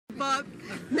But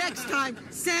next time,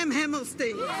 Sam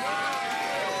Himmelstein.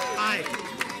 Hi.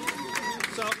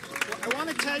 So I want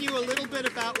to tell you a little bit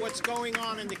about what's going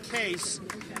on in the case.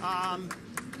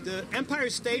 The Empire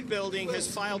State Building has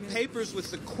filed papers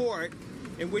with the court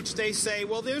in which they say,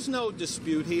 well, there's no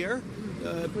dispute here.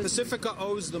 Pacifica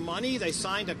owes the money. They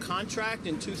signed a contract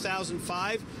in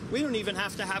 2005. We don't even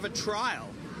have to have a trial.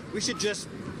 We should just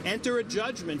enter a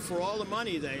judgment for all the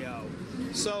money they owe.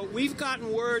 So we've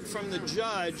gotten word from the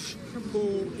judge,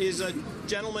 who is a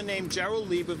gentleman named Gerald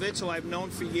Leibovitz, who I've known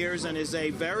for years and is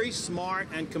a very smart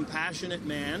and compassionate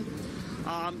man,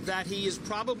 that he is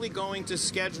probably going to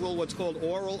schedule what's called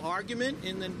oral argument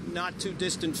in the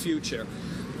not-too-distant future.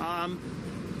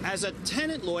 As a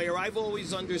tenant lawyer, I've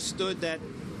always understood that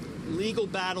legal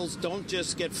battles don't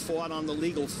just get fought on the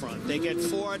legal front. They get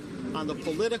fought on the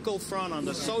political front, on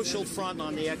the social front,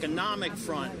 on the economic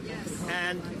front.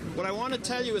 And what I want to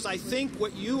tell you is I think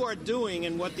what you are doing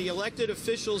and what the elected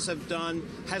officials have done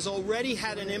has already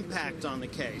had an impact on the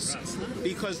case.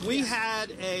 Because we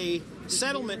had a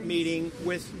settlement meeting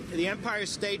with the Empire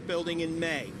State Building in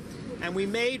May. And we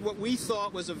made what we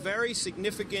thought was a very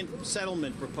significant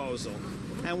settlement proposal.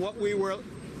 And what we were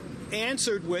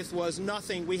answered with was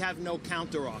nothing. We have no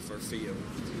counteroffer for you.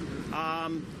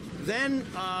 Then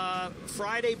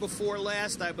Friday before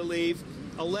last, I believe,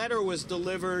 a letter was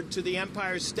delivered to the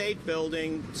Empire State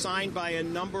Building signed by a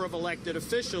number of elected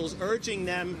officials urging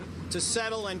them to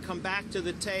settle and come back to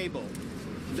the table.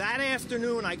 That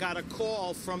afternoon, I got a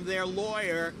call from their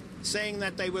lawyer saying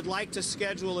that they would like to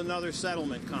schedule another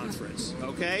settlement conference,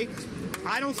 okay?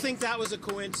 I don't think that was a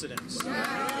coincidence.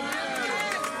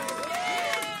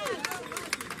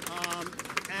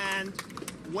 And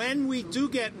when we do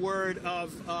get word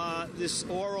of this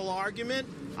oral argument,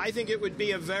 I think it would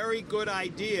be a very good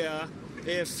idea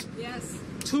if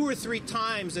 2 or 3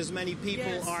 times as many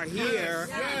people are here,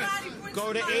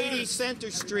 go to 80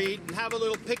 Center Street and have a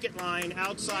little picket line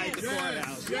outside the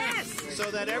courthouse.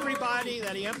 So that everybody,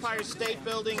 that the Empire State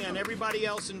Building and everybody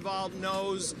else involved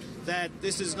knows that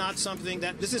this is not something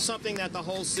that, this is something that the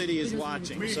whole city is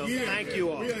watching. So thank you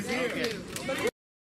all. Okay.